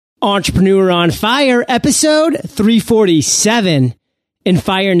Entrepreneur on Fire, episode 347. In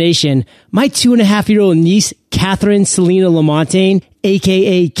Fire Nation, my 2.5-year-old niece, Catherine Selena Lamontagne,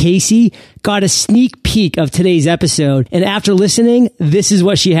 aka Casey, got a sneak peek of today's episode, and after listening, this is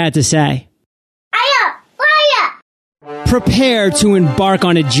what she had to say. Prepare to embark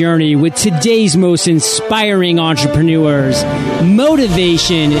on a journey with today's most inspiring entrepreneurs.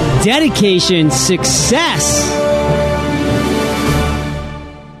 Motivation, dedication, success.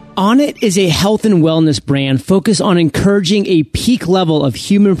 Onnit is a health and wellness brand focused on encouraging a peak level of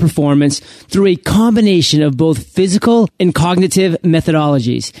human performance through a combination of both physical and cognitive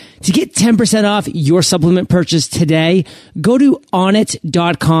methodologies. To get 10% off your supplement purchase today, go to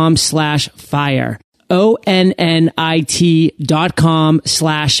onnit.com/fire.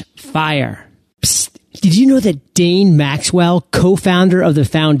 onnit.com/fire. Psst. Did you know that Dane Maxwell, co-founder of the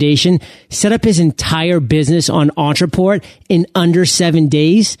foundation, set up his entire business on Entreport in under 7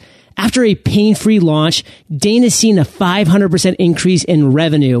 days? After a pain-free launch, Dane has seen a 500% increase in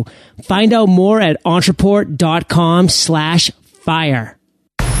revenue. Find out more at entreport.com/fire.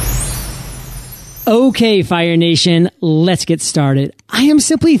 Okay, Fire Nation, let's get started. I am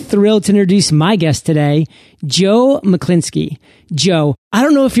simply thrilled to introduce my guest today, Joe Mechlinski. Joe, I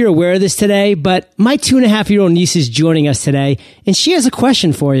don't know if you're aware of this today, but my 2.5-year-old niece is joining us today, and she has a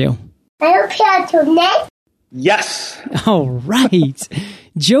question for you. I hope you are tonight. Yes. All right.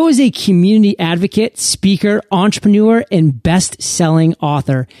 Joe is a community advocate, speaker, entrepreneur, and best-selling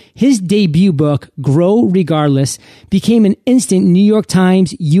author. His debut book, Grow Regardless, became an instant New York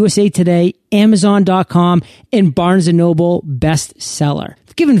Times, USA Today, Amazon.com, and Barnes & Noble bestseller.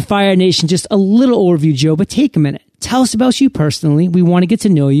 I've given Fire Nation just a little overview, Joe, but take a minute. Tell us about you personally. We want to get to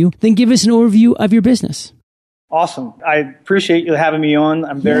know you. Then give us an overview of your business. Awesome. I appreciate you having me on.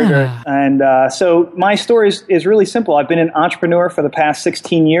 I'm very. And so my story is really simple. I've been an entrepreneur for the past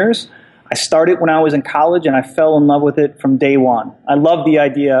 16 years. I started when I was in college, and I fell in love with it from day one. I loved the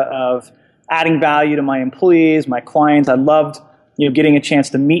idea of adding value to my employees, my clients. I loved getting a chance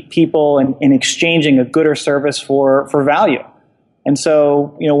to meet people and exchanging a good or service for value. And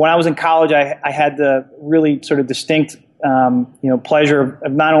so, when I was in college, I had the really sort of distinct, pleasure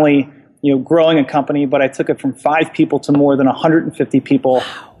of not only growing a company, but I took it from 5 people to more than 150 people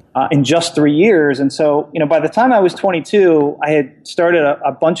in just 3 years. And so, by the time I was 22, I had started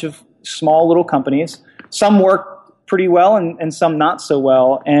a bunch of small little companies. Some worked pretty well and some not so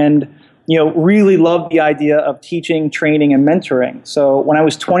well. And, really loved the idea of teaching, training, and mentoring. So when I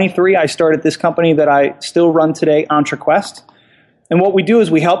was 23, I started this company that I still run today, EntreQuest. And what we do is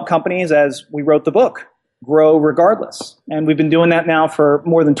we help companies, as we wrote the book, grow regardless. And we've been doing that now for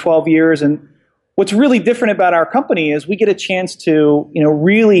more than 12 years. And what's really different about our company is we get a chance to,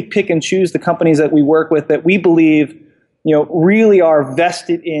 really pick and choose the companies that we work with that we believe, really are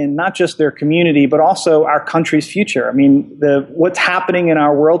vested in not just their community, but also our country's future. I mean, what's happening in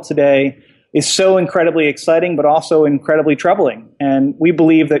our world today is so incredibly exciting, but also incredibly troubling. And we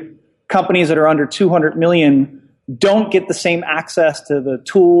believe that companies that are under 200 million don't get the same access to the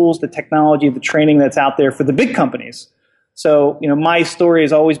tools, the technology, the training that's out there for the big companies. So, my story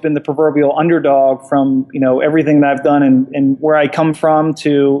has always been the proverbial underdog from, everything that I've done and where I come from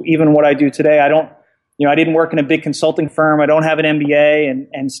to even what I do today. I didn't work in a big consulting firm. I don't have an MBA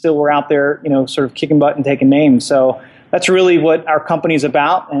and still we're out there, sort of kicking butt and taking names. So that's really what our company's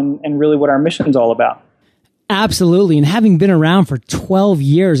about and really what our mission's all about. Absolutely. And having been around for 12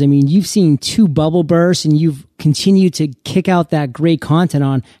 years, I mean, you've seen 2 bubble bursts and you've continued to kick out that great content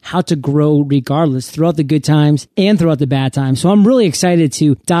on how to grow regardless throughout the good times and throughout the bad times. So I'm really excited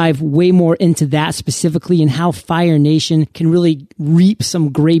to dive way more into that specifically and how Fire Nation can really reap some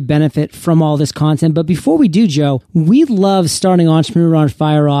great benefit from all this content. But before we do, Joe, we love starting Entrepreneur on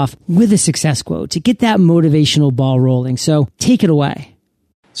Fire off with a success quote to get that motivational ball rolling. So take it away.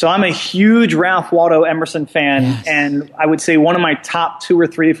 So I'm a huge Ralph Waldo Emerson fan, yes. And I would say one of my top 2 or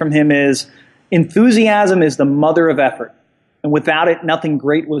 3 from him is, enthusiasm is the mother of effort, and without it, nothing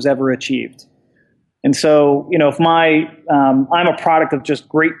great was ever achieved. And so, if I'm a product of just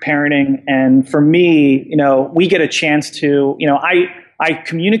great parenting, and for me, we get a chance to, I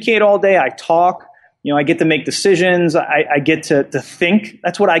communicate all day, I talk, I get to make decisions, I get to think.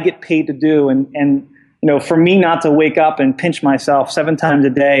 That's what I get paid to do, and for me not to wake up and pinch myself 7 times a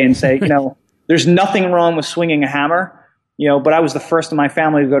day and say, there's nothing wrong with swinging a hammer, but I was the first in my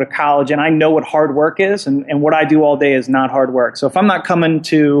family to go to college, and I know what hard work is, and what I do all day is not hard work. So if I'm not coming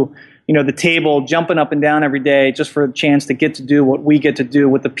to, the table, jumping up and down every day just for a chance to get to do what we get to do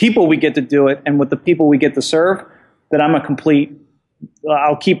with the people we get to do it and with the people we get to serve, that I'm a complete,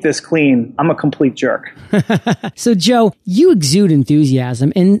 I'll keep this clean. I'm a complete jerk. So Joe, you exude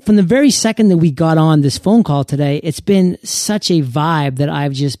enthusiasm. And from the very second that we got on this phone call today, it's been such a vibe that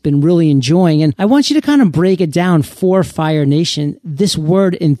I've just been really enjoying. And I want you to kind of break it down for Fire Nation, this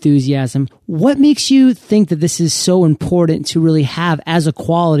word enthusiasm. What makes you think that this is so important to really have as a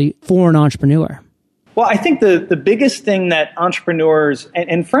quality for an entrepreneur? Well, I think the biggest thing that entrepreneurs,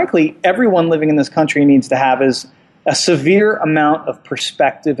 and frankly, everyone living in this country needs to have is a severe amount of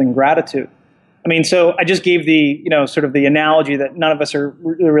perspective and gratitude. I mean, so I just gave the, sort of the analogy that none of us are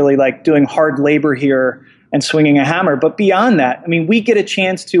really like doing hard labor here and swinging a hammer. But beyond that, I mean, we get a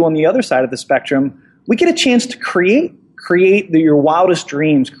chance to, on the other side of the spectrum, we get a chance to create your wildest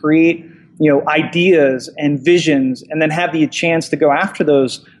dreams, create, ideas and visions, and then have the chance to go after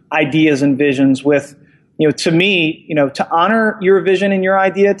those ideas and visions with, to me, to honor your vision and your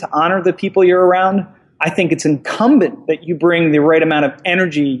idea, to honor the people you're around. I think it's incumbent that you bring the right amount of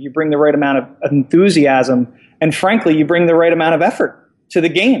energy, you bring the right amount of enthusiasm, and frankly, you bring the right amount of effort to the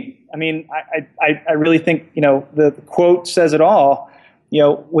game. I mean, I really think, the quote says it all.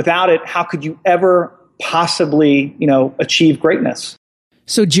 Without it, how could you ever possibly, achieve greatness?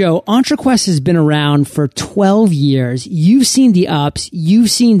 So Joe, EntreQuest has been around for 12 years. You've seen the ups, you've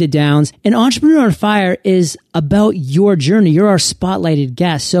seen the downs, and Entrepreneur on Fire is about your journey. You're our spotlighted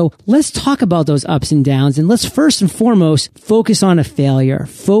guest. So let's talk about those ups and downs, and let's first and foremost focus on a failure.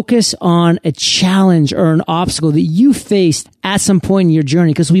 Focus on a challenge or an obstacle that you faced at some point in your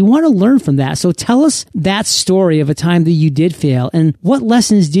journey, because we want to learn from that. So tell us that story of a time that you did fail, and what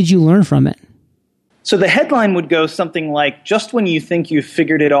lessons did you learn from it? So the headline would go something like, just when you think you've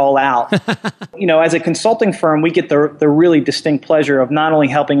figured it all out. As a consulting firm, we get the really distinct pleasure of not only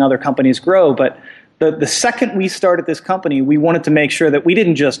helping other companies grow, but the second we started this company, we wanted to make sure that we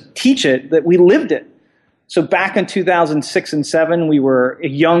didn't just teach it, that we lived it. So back in 2006 and 2007, we were a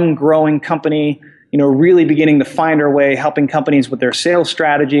young, growing company, really beginning to find our way, helping companies with their sales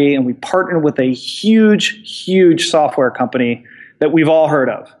strategy. And we partnered with a huge, huge software company that we've all heard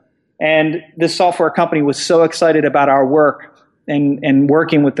of. And this software company was so excited about our work and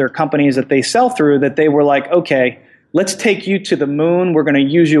working with their companies that they sell through that they were like, okay, let's take you to the moon. We're going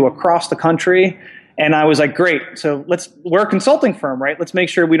to use you across the country. And I was like, great. So we're a consulting firm, right? Let's make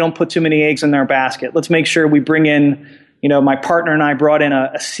sure we don't put too many eggs in their basket. Let's make sure we bring in, my partner and I brought in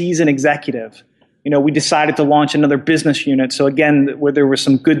a seasoned executive. We decided to launch another business unit. So again, where there was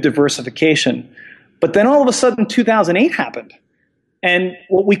some good diversification. But then all of a sudden, 2008 happened. And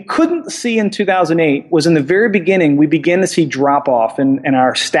what we couldn't see in 2008 was in the very beginning, we began to see drop off in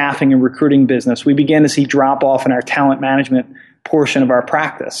our staffing and recruiting business. We began to see drop off in our talent management portion of our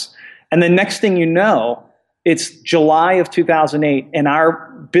practice. And the next thing you know, it's July of 2008 and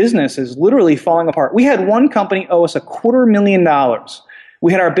our business is literally falling apart. We had one company owe us $250,000.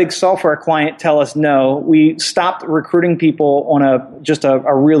 We had our big software client tell us no. We stopped recruiting people on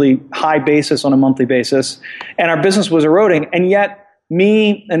a really high basis on a monthly basis. And our business was eroding. And yet,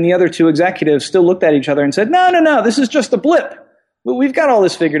 me and the other two executives still looked at each other and said, no, this is just a blip. We've got all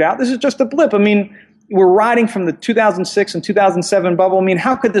this figured out. This is just a blip. I mean, we're riding from the 2006 and 2007 bubble. I mean,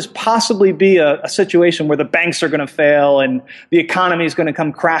 how could this possibly be a situation where the banks are going to fail and the economy is going to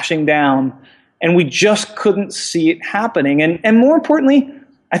come crashing down? And we just couldn't see it happening. And more importantly,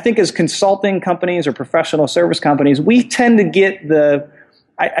 I think as consulting companies or professional service companies, we tend to get the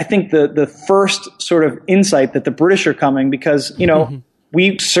first sort of insight that the British are coming because,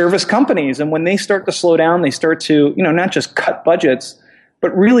 we service companies. And when they start to slow down, they start to, not just cut budgets,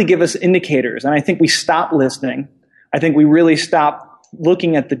 but really give us indicators. And I think we stopped listening. I think we really stopped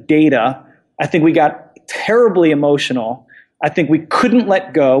looking at the data. I think we got terribly emotional. I think we couldn't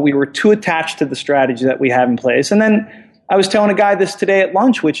let go. We were too attached to the strategy that we had in place. And then I was telling a guy this today at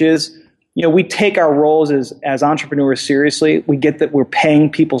lunch, which is, we take our roles as entrepreneurs seriously. We get that we're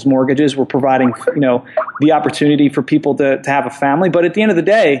paying people's mortgages. We're providing, the opportunity for people to have a family. But at the end of the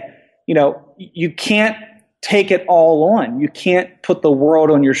day, you can't take it all on. You can't put the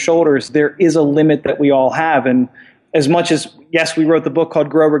world on your shoulders. There is a limit that we all have. And as much as, yes, we wrote the book called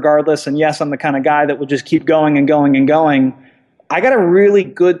Grow Regardless, and yes, I'm the kind of guy that will just keep going and going and going, I got a really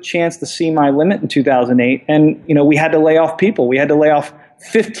good chance to see my limit in 2008. And, we had to lay off people. We had to lay off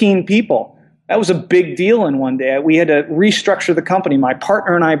 15 people. That was a big deal in one day. We had to restructure the company. My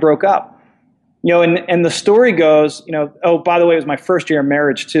partner and I broke up. And the story goes, by the way, it was my first year of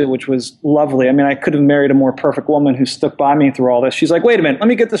marriage too, which was lovely. I mean, I could have married a more perfect woman who stuck by me through all this. She's like, wait a minute, let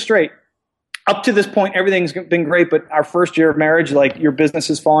me get this straight. Up to this point, everything's been great, but our first year of marriage, like your business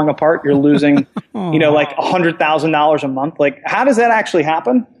is falling apart. You're losing, like $100,000 a month. Like, how does that actually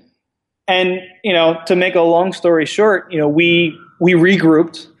happen? And, to make a long story short, we we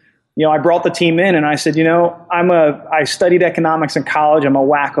regrouped. I brought the team in and I said, I studied economics in college. I'm a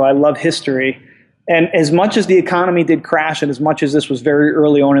wacko. I love history. And as much as the economy did crash and as much as this was very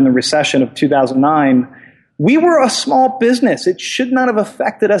early on in the recession of 2009, we were a small business. It should not have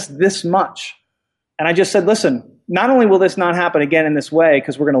affected us this much. And I just said, listen, not only will this not happen again in this way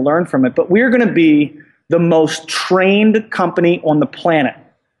because we're going to learn from it, but we're going to be the most trained company on the planet.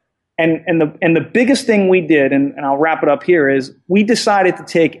 And the biggest thing we did, and I'll wrap it up here, is we decided to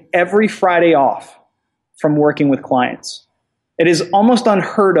take every Friday off from working with clients. It is almost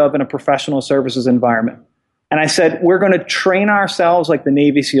unheard of in a professional services environment. And I said, we're going to train ourselves like the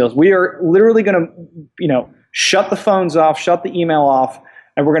Navy SEALs. We are literally going to, shut the phones off, shut the email off,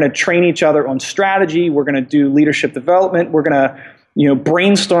 and we're going to train each other on strategy. We're going to do leadership development. We're going to,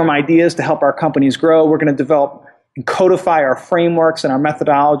 brainstorm ideas to help our companies grow. We're going to develop and codify our frameworks and our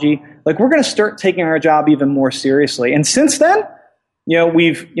methodology. Like, we're going to start taking our job even more seriously. And since then,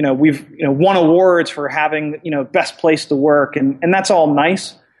 we've won awards for having, best place to work. And that's all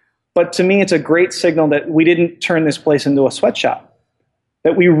nice. But to me, it's a great signal that we didn't turn this place into a sweatshop,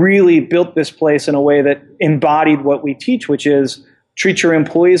 that we really built this place in a way that embodied what we teach, which is treat your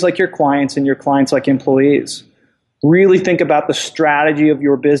employees like your clients and your clients like employees. Really think about the strategy of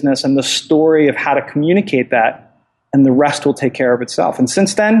your business and the story of how to communicate that, and the rest will take care of itself. And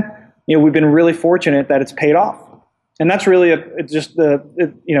since then, we've been really fortunate that it's paid off. And that's really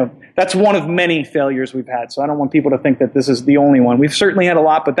that's one of many failures we've had. So I don't want people to think that this is the only one. We've certainly had a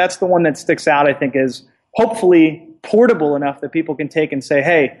lot, but that's the one that sticks out, I think, is hopefully portable enough that people can take and say,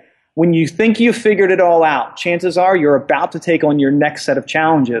 hey, when you think you've figured it all out, chances are you're about to take on your next set of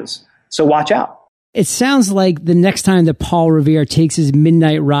challenges. So watch out. It sounds like the next time that Paul Revere takes his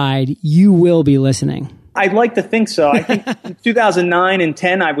midnight ride, you will be listening. I'd like to think so. I think in 2009 and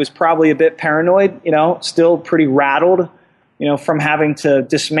 10, I was probably a bit paranoid, still pretty rattled, from having to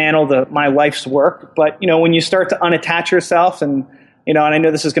dismantle my life's work. But, when you start to unattach yourself and I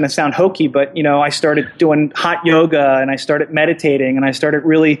know this is going to sound hokey, but, I started doing hot yoga and I started meditating and I started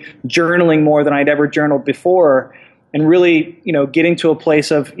really journaling more than I'd ever journaled before, and really, getting to a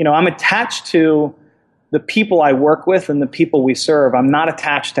place of, I'm attached to the people I work with and the people we serve. I'm not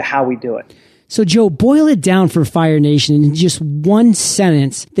attached to how we do it. So, Joe, boil it down for Fire Nation in just one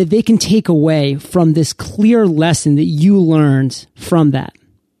sentence that they can take away from this clear lesson that you learned from that.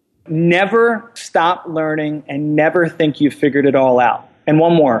 Never stop learning and never think you've figured it all out. And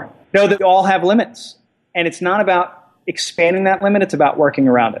one more. Know that we all have limits. And it's not about expanding that limit. It's about working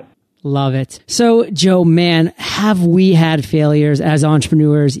around it. Love it. So, Joe, man, have we had failures as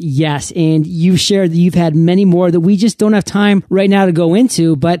entrepreneurs? Yes. And you've shared that you've had many more that we just don't have time right now to go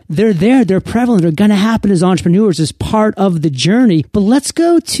into, but they're there. They're prevalent. They're going to happen as entrepreneurs as part of the journey. But let's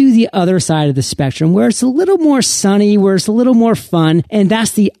go to the other side of the spectrum where it's a little more sunny, where it's a little more fun. And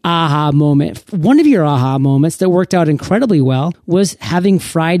that's the aha moment. One of your aha moments that worked out incredibly well was having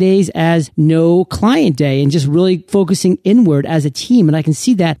Fridays as no client day and just really focusing inward as a team. And I can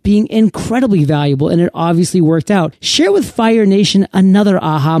see that being incredibly valuable, and it obviously worked out. Share with Fire Nation another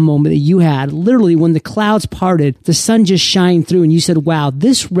aha moment that you had, literally when the clouds parted, the sun just shined through, and you said, wow,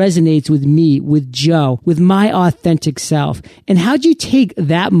 this resonates with me, with Joe, with my authentic self. And how'd you take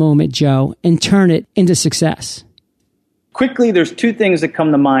that moment, Joe, and turn it into success? Quickly, there's two things that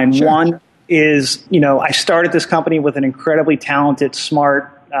come to mind. Sure. One is, I started this company with an incredibly talented,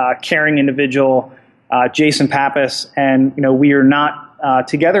 smart, caring individual, Jason Pappas, and, we are not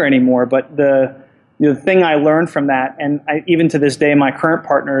together anymore. But the thing I learned from that, and even to this day, my current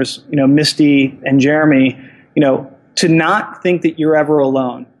partners, Misty and Jeremy, to not think that you're ever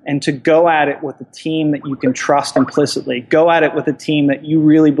alone and to go at it with a team that you can trust implicitly, go at it with a team that you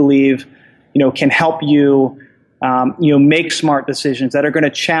really believe, can help you, make smart decisions that are going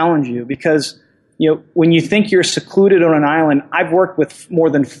to challenge you. Because, when you think you're secluded on an island, I've worked with more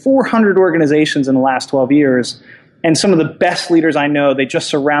than 400 organizations in the last 12 years. And some of the best leaders I know, they just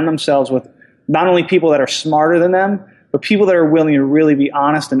surround themselves with not only people that are smarter than them, but people that are willing to really be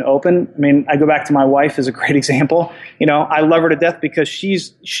honest and open. I mean, I go back to my wife as a great example. I love her to death because she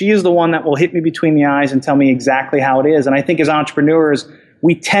is the one that will hit me between the eyes and tell me exactly how it is. And I think as entrepreneurs,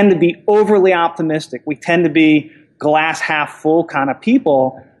 we tend to be overly optimistic. We tend to be glass half full kind of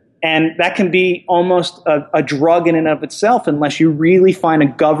people. And that can be almost a drug in and of itself unless you really find a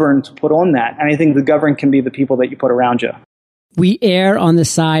govern to put on that. And I think the govern can be the people that you put around you. We err on the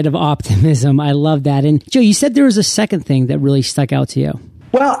side of optimism. I love that. And Joe, you said there was a second thing that really stuck out to you.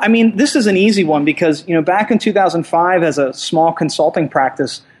 Well, I mean, this is an easy one because, back in 2005 as a small consulting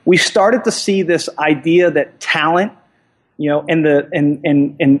practice, we started to see this idea that talent,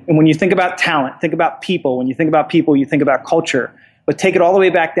 and when you think about talent, think about people. When you think about people, you think about culture. but take it all the way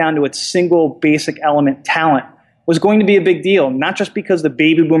back down to its single basic element, talent, was going to be a big deal, not just because the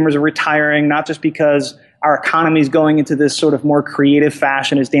baby boomers are retiring, not just because our economy is going into this sort of more creative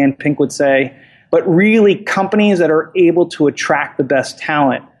fashion, as Dan Pink would say, but really companies that are able to attract the best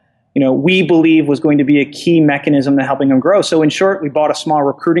talent, we believe was going to be a key mechanism to helping them grow. So in short, we bought a small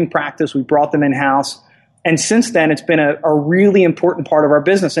recruiting practice. We brought them in-house. And since then, it's been a really important part of our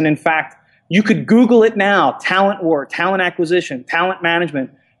business. And in fact, you could Google it now, talent war, talent acquisition, talent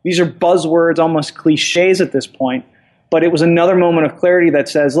management. These are buzzwords, almost cliches at this point. But it was another moment of clarity that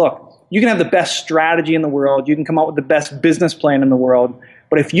says, look, you can have the best strategy in the world. You can come up with the best business plan in the world.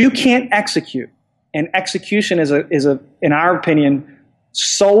 But if you can't execute, and execution is in our opinion,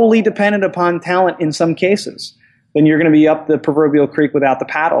 solely dependent upon talent in some cases, then you're going to be up the proverbial creek without the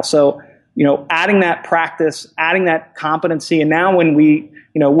paddle. So, adding that practice, adding that competency, and now when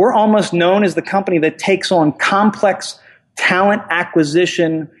we're almost known as the company that takes on complex talent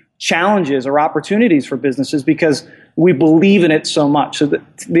acquisition challenges or opportunities for businesses because we believe in it so much. So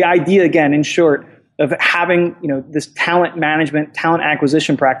the idea, again, in short, of having this talent management, talent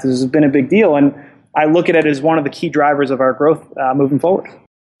acquisition practices has been a big deal, and I look at it as one of the key drivers of our growth moving forward.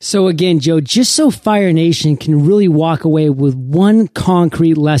 So again, Joe, just so Fire Nation can really walk away with one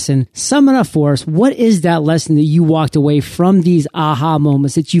concrete lesson, sum it up for us. What is that lesson that you walked away from these aha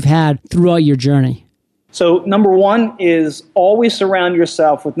moments that you've had throughout your journey? So number one is always surround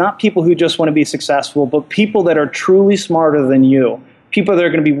yourself with not people who just want to be successful, but people that are truly smarter than you, people that are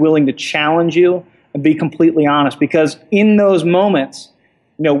going to be willing to challenge you and be completely honest. Because in those moments,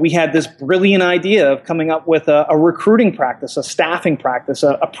 we had this brilliant idea of coming up with a recruiting practice, a staffing practice,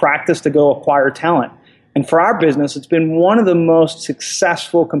 a practice to go acquire talent. And for our business, it's been one of the most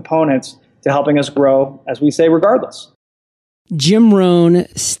successful components to helping us grow, as we say, regardless. Jim Rohn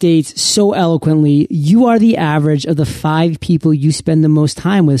states so eloquently, you are the average of the 5 people you spend the most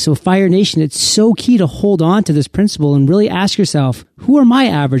time with. So Fire Nation, it's so key to hold on to this principle and really ask yourself, who are my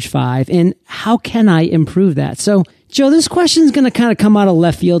average 5 and how can I improve that? So Joe, this question is going to kind of come out of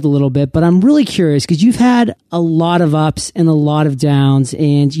left field a little bit, but I'm really curious because you've had a lot of ups and a lot of downs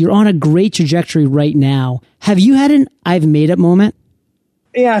and you're on a great trajectory right now. Have you had an I've made it moment?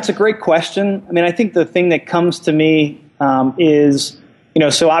 Yeah, it's a great question. I mean, I think the thing that comes to me is,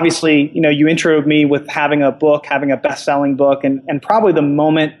 so obviously, you introed me with having a book, having a best-selling book, and probably the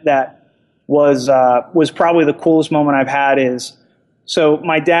moment that was probably the coolest moment I've had is, so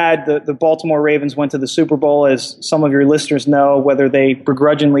my dad, the Baltimore Ravens went to the Super Bowl, as some of your listeners know, whether they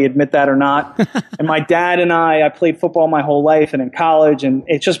begrudgingly admit that or not. And my dad and I played football my whole life and in college, and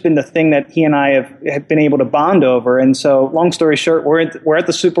it's just been the thing that he and I have been able to bond over. And so long story short, we're at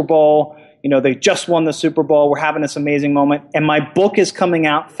the Super Bowl. They just won the Super Bowl. We're having this amazing moment. And my book is coming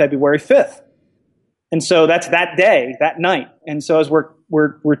out February 5th. And so that's that day, that night. And so as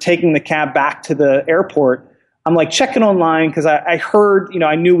we're taking the cab back to the airport, I'm like checking online because I heard,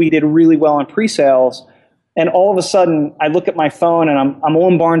 I knew we did really well on pre-sales. And all of a sudden I look at my phone and I'm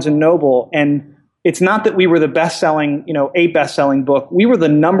on Barnes and Noble. And it's not that we were the best-selling, a best-selling book. We were the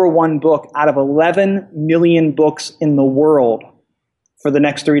number 1 book out of 11 million books in the world for the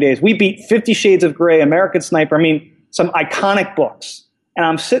next 3 days. We beat 50 Shades of Grey, American Sniper, some iconic books. And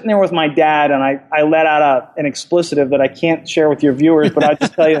I'm sitting there with my dad and I let out an explicitive that I can't share with your viewers, but I'll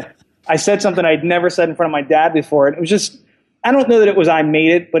just tell you, I said something I'd never said in front of my dad before. And it was just, I don't know that it was I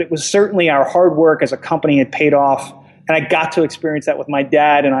made it, but it was certainly our hard work as a company had paid off. And I got to experience that with my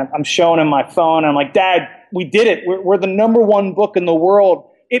dad. And I'm showing him my phone. And I'm like, Dad, we did it. We're the number 1 book in the world.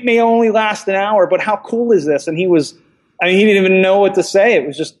 It may only last an hour, but how cool is this? And he didn't even know what to say.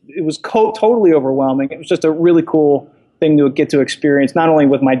 It was totally overwhelming. It was just a really cool thing to get to experience, not only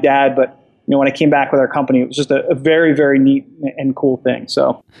with my dad, but when I came back with our company, it was just a very, very neat and cool thing.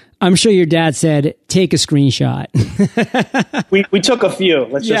 So I'm sure your dad said, take a screenshot. we took a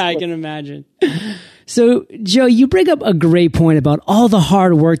few. I can imagine. So, Joe, you bring up a great point about all the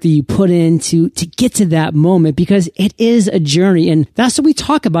hard work that you put in to get to that moment, because it is a journey. And that's what we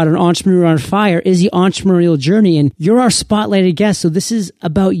talk about on Entrepreneur on Fire, is the entrepreneurial journey. And you're our spotlighted guest. So this is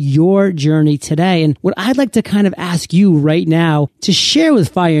about your journey today. And what I'd like to kind of ask you right now to share with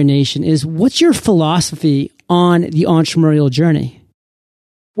Fire Nation is, what's your philosophy on the entrepreneurial journey?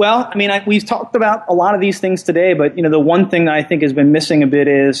 Well, we've talked about a lot of these things today, but, the one thing that I think has been missing a bit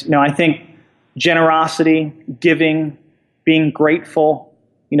is, I think generosity, giving, being grateful,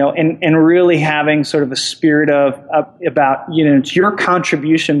 and really having sort of a spirit about, it's your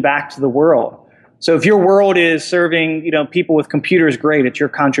contribution back to the world. So if your world is serving, people with computers, great, it's your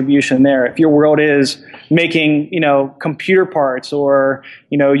contribution there. If your world is making, computer parts, or,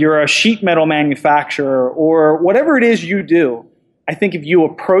 you're a sheet metal manufacturer, or whatever it is you do, I think if you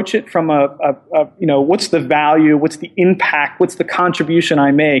approach it from what's the value, what's the impact, what's the contribution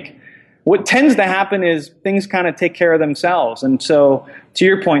I make, what tends to happen is things kind of take care of themselves. And so, to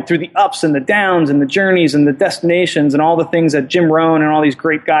your point, through the ups and the downs and the journeys and the destinations and all the things that Jim Rohn and all these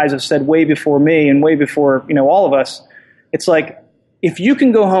great guys have said way before me and way before, all of us, it's like, if you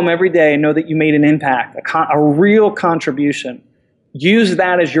can go home every day and know that you made an impact, a real contribution, use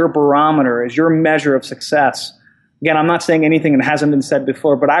that as your barometer, as your measure of success. Again, I'm not saying anything that hasn't been said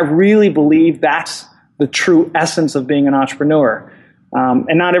before, but I really believe that's the true essence of being an entrepreneur.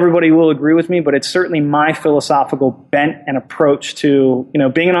 And not everybody will agree with me, but it's certainly my philosophical bent and approach to,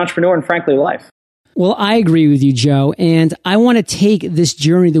 being an entrepreneur and frankly, life. Well, I agree with you, Joe, and I want to take this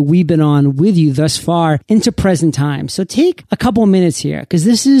journey that we've been on with you thus far into present time. So take a couple of minutes here, because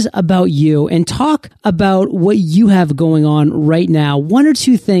this is about you, and talk about what you have going on right now. One or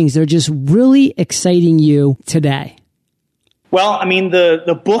two things that are just really exciting you today. Well, I mean,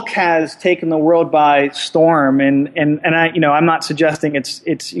 the book has taken the world by storm, and I, I'm not suggesting it's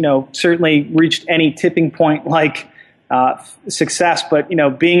certainly reached any tipping point like success, but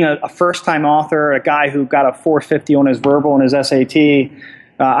being a first-time author, a guy who got a 450 on his verbal and his SAT,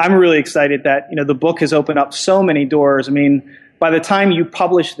 I'm really excited that the book has opened up so many doors. I mean, by the time you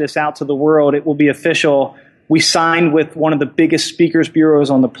publish this out to the world, it will be official. We signed with one of the biggest speakers bureaus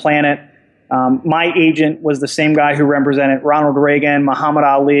on the planet. My agent was the same guy who represented Ronald Reagan, Muhammad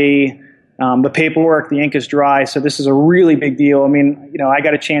Ali. The paperwork, the ink is dry. So this is a really big deal. I mean, I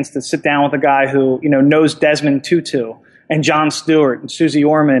got a chance to sit down with a guy who, knows Desmond Tutu and Jon Stewart and Susie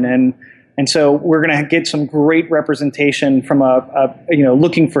Orman. And so we're going to get some great representation from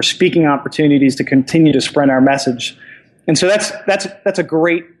looking for speaking opportunities to continue to spread our message. And so that's a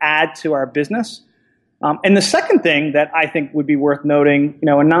great add to our business. And the second thing that I think would be worth noting,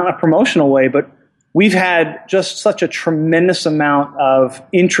 and not in a promotional way, but we've had just such a tremendous amount of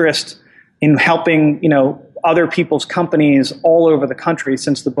interest in helping, other people's companies all over the country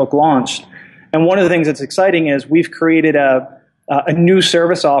since the book launched. And one of the things that's exciting is we've created a new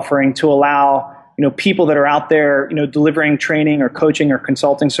service offering to allow, people that are out there, delivering training or coaching or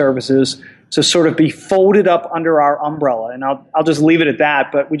consulting services to sort of be folded up under our umbrella. And I'll just leave it at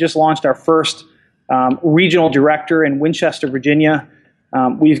that. But we just launched our first regional director in Winchester, Virginia.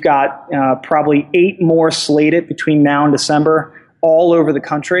 We've got probably 8 more slated between now and December all over the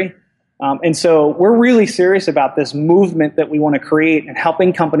country. And so we're really serious about this movement that we want to create and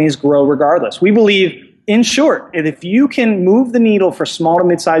helping companies grow regardless. We believe, in short, that if you can move the needle for small to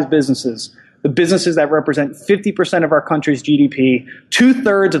mid-sized businesses, the businesses that represent 50% of our country's GDP,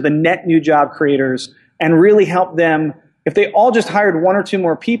 2/3 of the net new job creators, and really help them. If they all just hired 1 or 2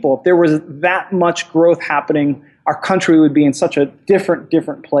 more people, if there was that much growth happening, our country would be in such a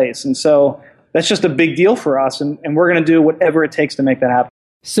different place. And so that's just a big deal for us, and we're going to do whatever it takes to make that happen.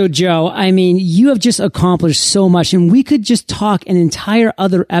 So, Joe, I mean, you have just accomplished so much, and we could just talk an entire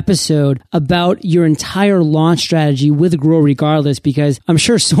other episode about your entire launch strategy with Grow Regardless, because I'm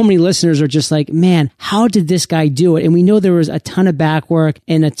sure so many listeners are just like, man, how did this guy do it? And we know there was a ton of back work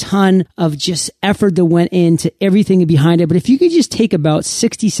and a ton of just effort that went into everything behind it. But if you could just take about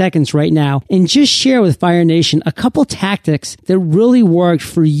 60 seconds right now and just share with Fire Nation a couple tactics that really worked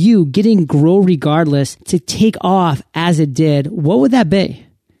for you getting Grow Regardless to take off as it did, what would that be?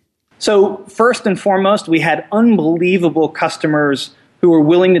 So first and foremost, we had unbelievable customers who were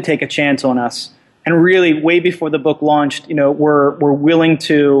willing to take a chance on us. And really, way before the book launched, were willing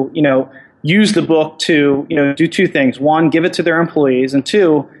to, use the book to, do 2 things. 1, give it to their employees. And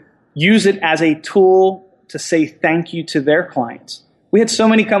 2, use it as a tool to say thank you to their clients. We had so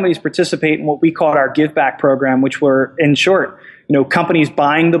many companies participate in what we called our Give Back program, which were, in short, companies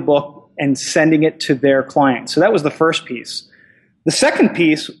buying the book and sending it to their clients. So that was the first piece. The second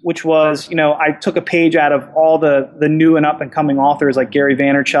piece, which was, I took a page out of all the new and up and coming authors like Gary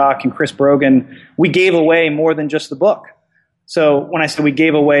Vaynerchuk and Chris Brogan. We gave away more than just the book. So when I said we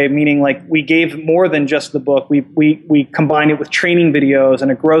gave away, meaning like we gave more than just the book. We combined it with training videos and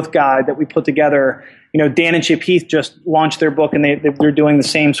a growth guide that we put together. Dan and Chip Heath just launched their book, and they're doing the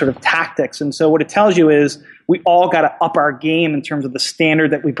same sort of tactics. And so what it tells you is we all got to up our game in terms of the standard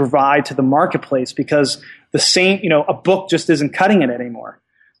that we provide to the marketplace, because the same, a book just isn't cutting it anymore.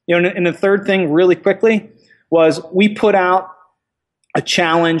 And the third thing really quickly was we put out a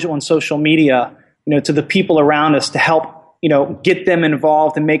challenge on social media, to the people around us to help, get them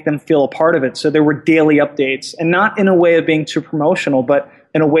involved and make them feel a part of it. So there were daily updates, and not in a way of being too promotional, but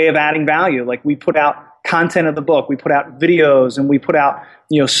in a way of adding value. Like we put out content of the book, we put out videos, and we put out,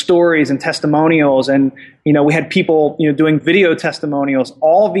 stories and testimonials. And, we had people, doing video testimonials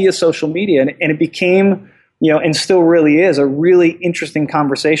all via social media. And it became and still really is a really interesting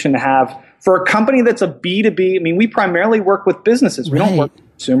conversation to have for a company that's a B2B. I mean, we primarily work with businesses. We don't work with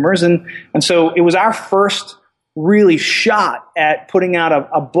consumers. And so it was our first really shot at putting out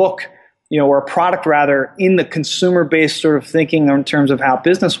a book, or a product rather, in the consumer-based sort of thinking in terms of how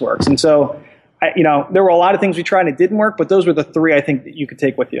business works. And so, there were a lot of things we tried and it didn't work, but those were the three I think that you could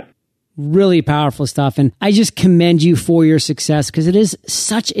take with you. Really powerful stuff. And I just commend you for your success because it is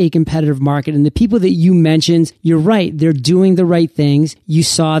such a competitive market. And the people that you mentioned, you're right. They're doing the right things. You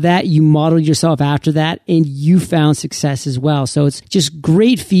saw that, you modeled yourself after that, and you found success as well. So it's just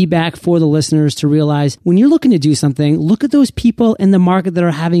great feedback for the listeners to realize when you're looking to do something, look at those people in the market that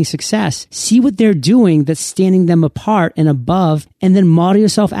are having success. See what they're doing that's standing them apart and above, and then model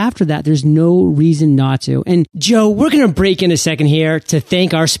yourself after that. There's no reason not to. And Joe, we're going to break in a second here to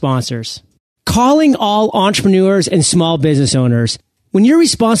thank our sponsors. Calling all entrepreneurs and small business owners. When you're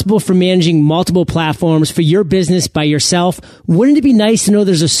responsible for managing multiple platforms for your business by yourself, wouldn't it be nice to know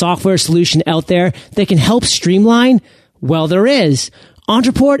there's a software solution out there that can help streamline? Well, there is.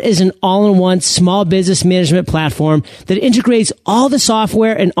 Entreport is an all-in-one small business management platform that integrates all the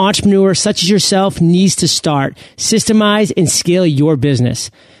software an entrepreneur such as yourself needs to start, systemize, and scale your business.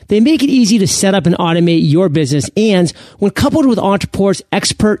 They make it easy to set up and automate your business, and when coupled with Entreport's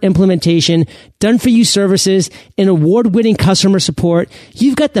expert implementation, done-for-you services, and award-winning customer support,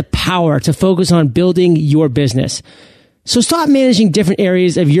 you've got the power to focus on building your business. So stop managing different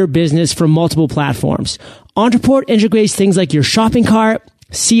areas of your business from multiple platforms. Entreport integrates things like your shopping cart,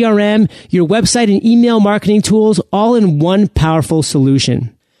 CRM, your website, and email marketing tools all in one powerful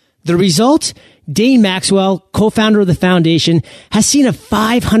solution. The result? Dane Maxwell, co-founder of the foundation, has seen a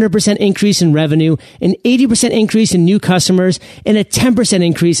 500% increase in revenue, an 80% increase in new customers, and a 10%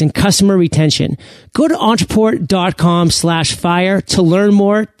 increase in customer retention. Go to entreport.com/fire to learn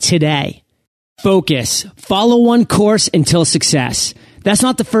more today. Focus. Follow one course until success. That's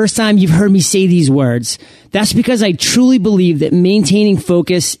not the first time you've heard me say these words. That's because I truly believe that maintaining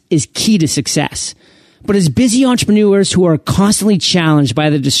focus is key to success. But as busy entrepreneurs who are constantly challenged by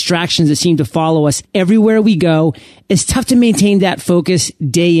the distractions that seem to follow us everywhere we go, it's tough to maintain that focus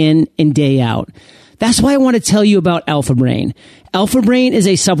day in and day out. That's why I want to tell you about Alpha Brain. Alpha Brain is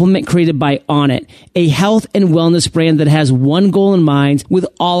a supplement created by Onnit, a health and wellness brand that has one goal in mind with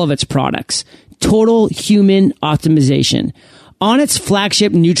all of its products: total human optimization. Onnit's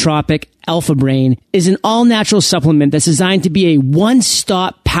flagship nootropic, Alpha Brain, is an all-natural supplement that's designed to be a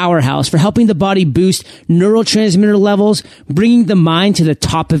one-stop powerhouse for helping the body boost neurotransmitter levels, bringing the mind to the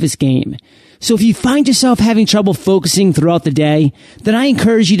top of its game. So if you find yourself having trouble focusing throughout the day, then I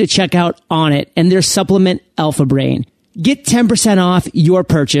encourage you to check out Onnit and their supplement, Alpha Brain. Get 10% off your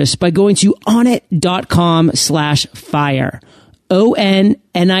purchase by going to onnit.com/fire.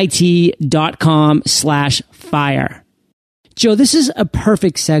 onnit.com/fire. Joe, this is a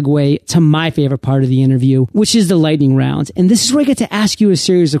perfect segue to my favorite part of the interview, which is the lightning round. And this is where I get to ask you a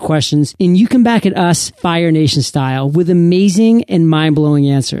series of questions, and you come back at us Fire Nation style with amazing and mind-blowing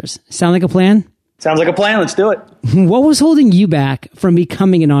answers. Sound like a plan? Sounds like a plan. Let's do it. What was holding you back from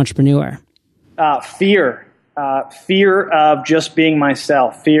becoming an entrepreneur? Fear. Fear of just being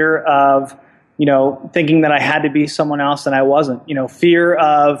myself. Fear of thinking that I had to be someone else and I wasn't. Fear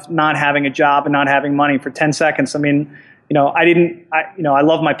of not having a job and not having money for 10 seconds. I mean, I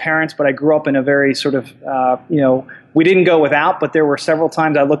love my parents, but I grew up in a very sort of, we didn't go without, but there were several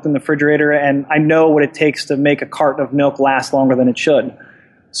times I looked in the refrigerator and I know what it takes to make a carton of milk last longer than it should.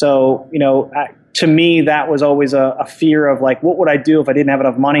 So, to me, that was always a fear of like, what would I do if I didn't have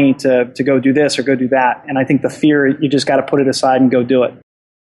enough money to go do this or go do that? And I think the fear, you just got to put it aside and go do it.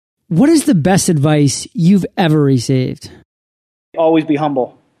 What is the best advice you've ever received? Always be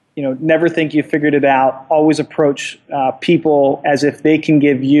humble. Never think you figured it out. Always approach people as if they can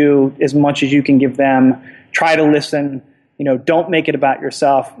give you as much as you can give them. Try to listen. Don't make it about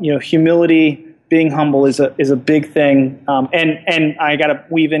yourself. Humility, being humble is a big thing. And I got to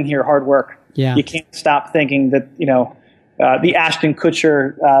weave in here hard work. Yeah. You can't stop thinking that, the Ashton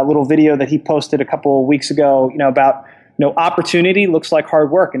Kutcher little video that he posted a couple of weeks ago, about, opportunity looks like hard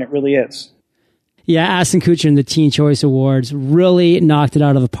work, and it really is. Yeah, Ashton Kutcher in the Teen Choice Awards really knocked it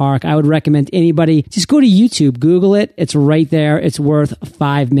out of the park. I would recommend anybody just go to YouTube, Google it. It's right there. It's worth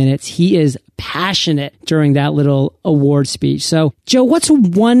 5 minutes. He is passionate during that little award speech. So, Joe, what's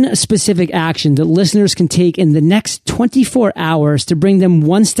one specific action that listeners can take in the next 24 hours to bring them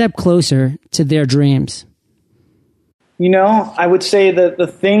one step closer to their dreams? I would say that the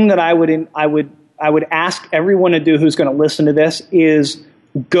thing that I would ask everyone to do who's going to listen to this is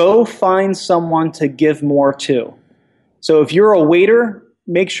go find someone to give more to. So if you're a waiter,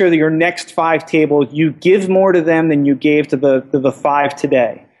 make sure that your next 5 tables, you give more to them than you gave to the 5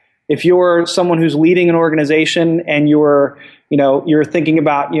 today. If you're someone who's leading an organization and you're thinking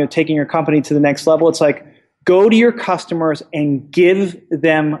about, taking your company to the next level, it's like, go to your customers and give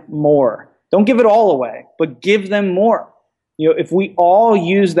them more. Don't give it all away, but give them more. If we all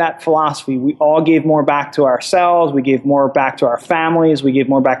use that philosophy, we all gave more back to ourselves, we gave more back to our families, we gave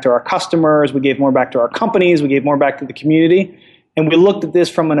more back to our customers, we gave more back to our companies, we gave more back to the community, and we looked at this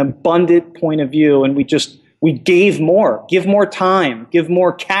from an abundant point of view, and we gave more. Give more time, give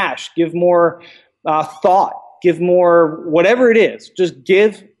more cash, give more thought, give more whatever it is. Just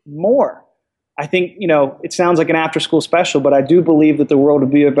give more. I think, it sounds like an after-school special, but I do believe that the world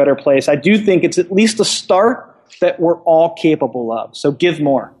would be a better place. I do think it's at least a start that we're all capable of. So give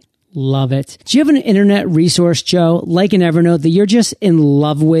more. Love it. Do you have an internet resource, Joe, like an Evernote, that you're just in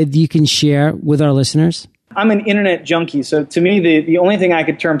love with, you can share with our listeners? I'm an internet junkie. So to me, the only thing I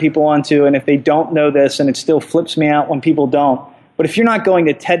could turn people onto, and if they don't know this, and it still flips me out when people don't, but if you're not going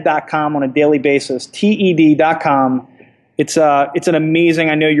to TED.com on a daily basis, TED.com, it's an amazing,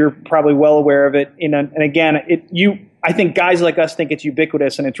 I know you're probably well aware of it. And again, I think guys like us think it's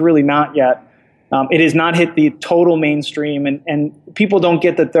ubiquitous, and it's really not yet. It has not hit the total mainstream, and people don't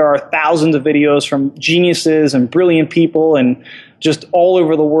get that there are thousands of videos from geniuses and brilliant people and just all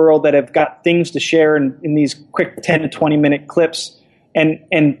over the world that have got things to share in these quick 10 to 20 minute clips.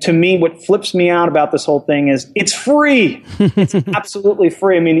 And to me, what flips me out about this whole thing is it's free. It's absolutely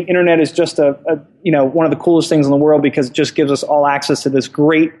free. I mean, the internet is just one of the coolest things in the world because it just gives us all access to this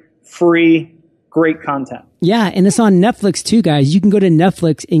great content. Yeah, and it's on Netflix too, guys. You can go to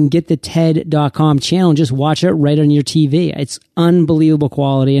Netflix and get the TED.com channel and just watch it right on your TV. It's unbelievable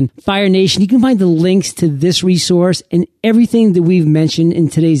quality. And Fire Nation, you can find the links to this resource and everything that we've mentioned in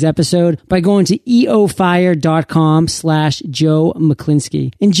today's episode by going to eofire.com/Joe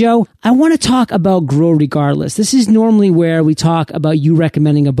Mechlinski. And Joe, I want to talk about Grow Regardless. This is normally where we talk about you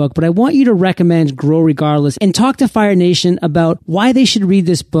recommending a book, but I want you to recommend Grow Regardless and talk to Fire Nation about why they should read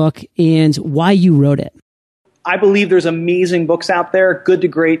this book and why you wrote it. I believe there's amazing books out there, Good to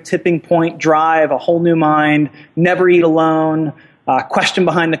Great, Tipping Point, Drive, A Whole New Mind, Never Eat Alone, Question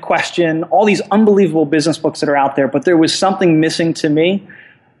Behind the Question, all these unbelievable business books that are out there. But there was something missing to me.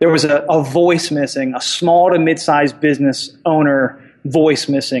 There was a voice missing, a small to mid-sized business owner voice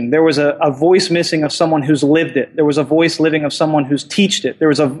missing. There was a voice missing of someone who's lived it. There was a voice living of someone who's teached it. There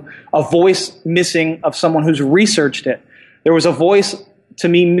was a voice missing of someone who's researched it. There was a voice to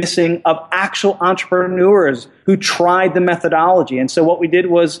me missing of actual entrepreneurs who tried the methodology. And so what we did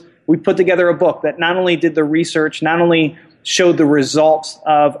was we put together a book that not only did the research, not only showed the results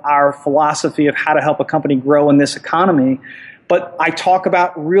of our philosophy of how to help a company grow in this economy, but I talk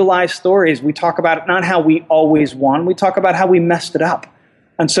about real life stories. We talk about not how we always won. We talk about how we messed it up.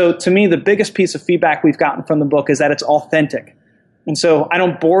 And so to me, the biggest piece of feedback we've gotten from the book is that it's authentic. And so I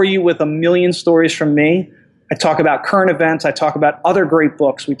don't bore you with a million stories from me. I talk about current events. I talk about other great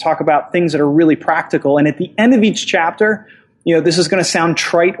books. We talk about things that are really practical. And at the end of each chapter, this is going to sound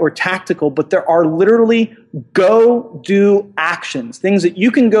trite or tactical, but there are literally go do actions, things that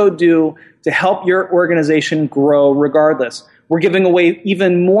you can go do to help your organization grow regardless. We're giving away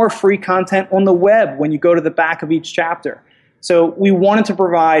even more free content on the web when you go to the back of each chapter. So we wanted to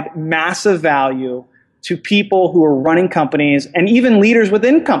provide massive value to people who are running companies and even leaders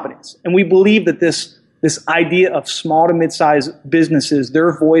within companies. And we believe that this idea of small to mid-sized businesses,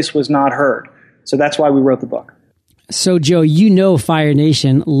 their voice was not heard. So that's why we wrote the book. So Joe, Fire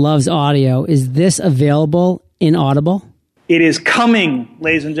Nation loves audio. Is this available in Audible? It is coming,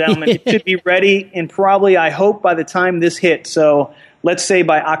 ladies and gentlemen. It should be ready and probably, I hope, by the time this hits. So let's say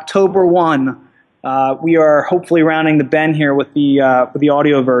by October 1, we are hopefully rounding the bend here with the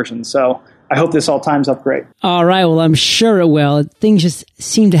audio version. So I hope this all times up great. All right. Well, I'm sure it will. Things just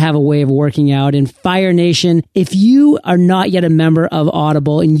seem to have a way of working out. And Fire Nation, if you are not yet a member of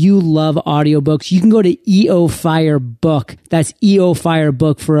Audible and you love audiobooks, you can go to EO Fire Book. That's EO Fire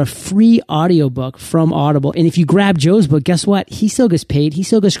Book for a free audiobook from Audible. And if you grab Joe's book, guess what? He still gets paid. He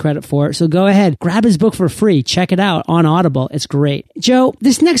still gets credit for it. So go ahead, grab his book for free. Check it out on Audible. It's great. Joe,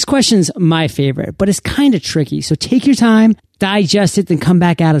 this next question's my favorite, but it's kind of tricky. So take your time, digest it, then come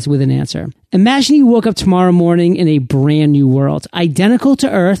back at us with an answer. Imagine you woke up tomorrow morning in a brand new world, identical to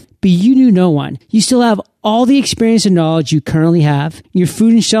Earth, but you knew no one. You still have all the experience and knowledge you currently have, your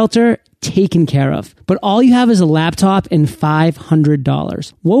food and shelter taken care of, but all you have is a laptop and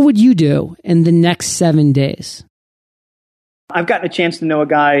 $500. What would you do in the next 7 days? I've gotten a chance to know a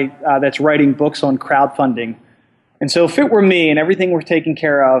guy that's writing books on crowdfunding. And so if it were me and everything were taken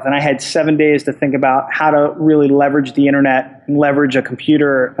care of and I had 7 days to think about how to really leverage the internet and leverage a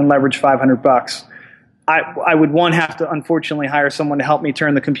computer and leverage $500, I would have to unfortunately hire someone to help me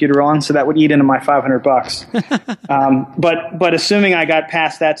turn the computer on. So that would eat into my $500. But assuming I got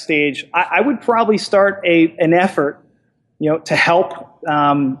past that stage, I would probably start an effort, to help.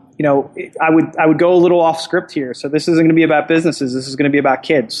 I would go a little off script here. So this isn't going to be about businesses. This is going to be about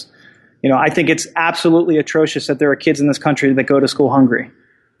kids. I think it's absolutely atrocious that there are kids in this country that go to school hungry.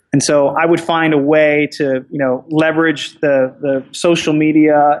 And so I would find a way to, leverage the social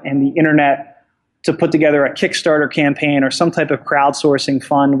media and the internet to put together a Kickstarter campaign or some type of crowdsourcing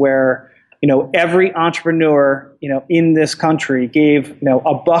fund where, every entrepreneur, in this country gave,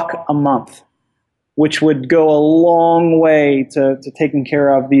 $1 a month, which would go a long way to taking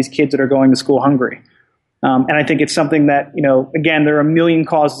care of these kids that are going to school hungry. And I think it's something that, again, there are a million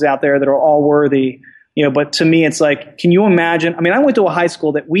causes out there that are all worthy, but to me, it's like, can you imagine? I went to a high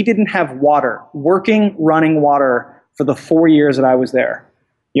school that we didn't have running water for the 4 years that I was there.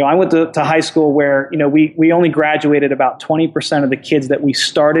 I went to high school where, we only graduated about 20% of the kids that we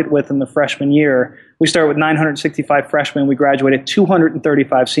started with in the freshman year. We started with 965 freshmen. We graduated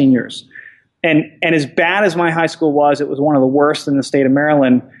 235 seniors. And as bad as my high school was, it was one of the worst in the state of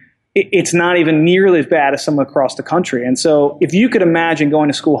Maryland. It's not even nearly as bad as some across the country. And so if you could imagine going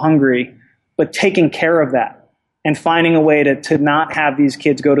to school hungry, but taking care of that and finding a way to not have these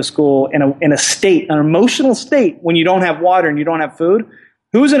kids go to school in an emotional state when you don't have water and you don't have food,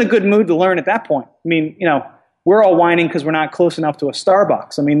 who's in a good mood to learn at that point? We're all whining because we're not close enough to a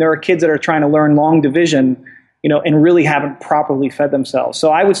Starbucks. There are kids that are trying to learn long division, and really haven't properly fed themselves.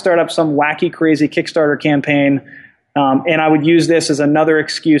 So I would start up some wacky, crazy Kickstarter campaign. And I would use this as another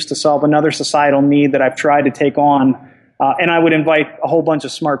excuse to solve another societal need that I've tried to take on. And I would invite a whole bunch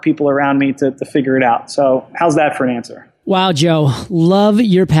of smart people around me to figure it out. So how's that for an answer? Wow, Joe. Love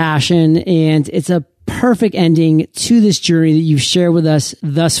your passion. And it's a perfect ending to this journey that you've shared with us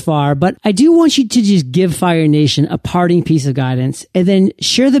thus far. But I do want you to just give Fire Nation a parting piece of guidance and then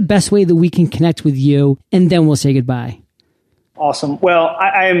share the best way that we can connect with you. And then we'll say goodbye. Awesome. Well,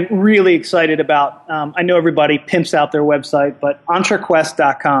 I am really excited about, I know everybody pimps out their website, but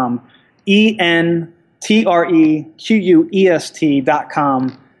EntreQuest.com,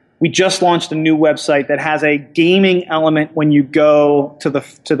 EntreQuest.com. We just launched a new website that has a gaming element when you go to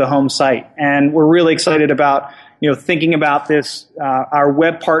the home site. And we're really excited about, thinking about this. Our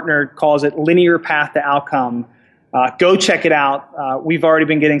web partner calls it Linear Path to Outcome. Go check it out. We've already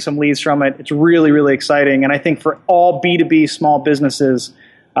been getting some leads from it. It's really, really exciting. And I think for all B2B small businesses,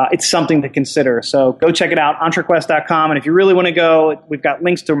 it's something to consider. So go check it out, EntreQuest.com. And if you really want to go, we've got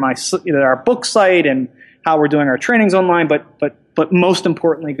links to our book site and how we're doing our trainings online. But most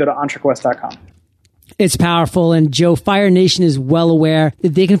importantly, go to EntreQuest.com. It's powerful. And Joe, Fire Nation is well aware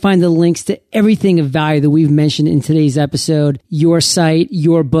that they can find the links to everything of value that we've mentioned in today's episode, your site,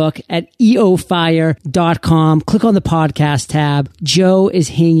 your book at eofire.com. Click on the podcast tab. Joe is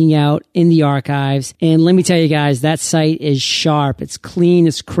hanging out in the archives. And let me tell you guys, that site is sharp. It's clean.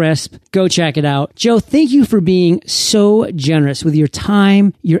 It's crisp. Go check it out. Joe, thank you for being so generous with your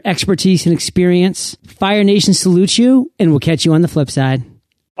time, your expertise and experience. Fire Nation salutes you, and we'll catch you on the flip side.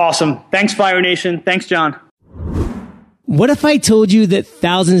 Awesome. Thanks, Fire Nation. Thanks, John. What if I told you that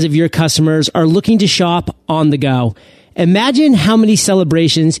thousands of your customers are looking to shop on the go? Imagine how many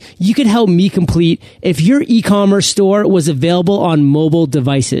celebrations you could help me complete if your e-commerce store was available on mobile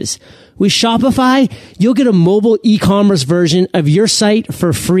devices. With Shopify, you'll get a mobile e-commerce version of your site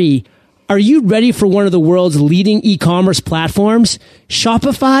for free. Are you ready for one of the world's leading e-commerce platforms?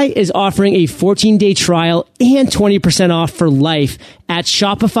 Shopify is offering a 14-day trial and 20% off for life at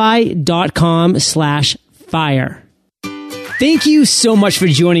shopify.com/fire. Thank you so much for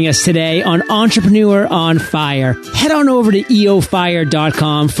joining us today on Entrepreneur on Fire. Head on over to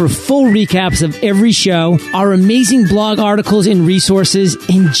eofire.com for full recaps of every show, our amazing blog articles and resources,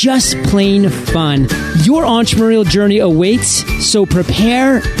 and just plain fun. Your entrepreneurial journey awaits, so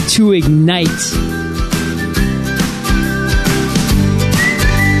prepare to ignite.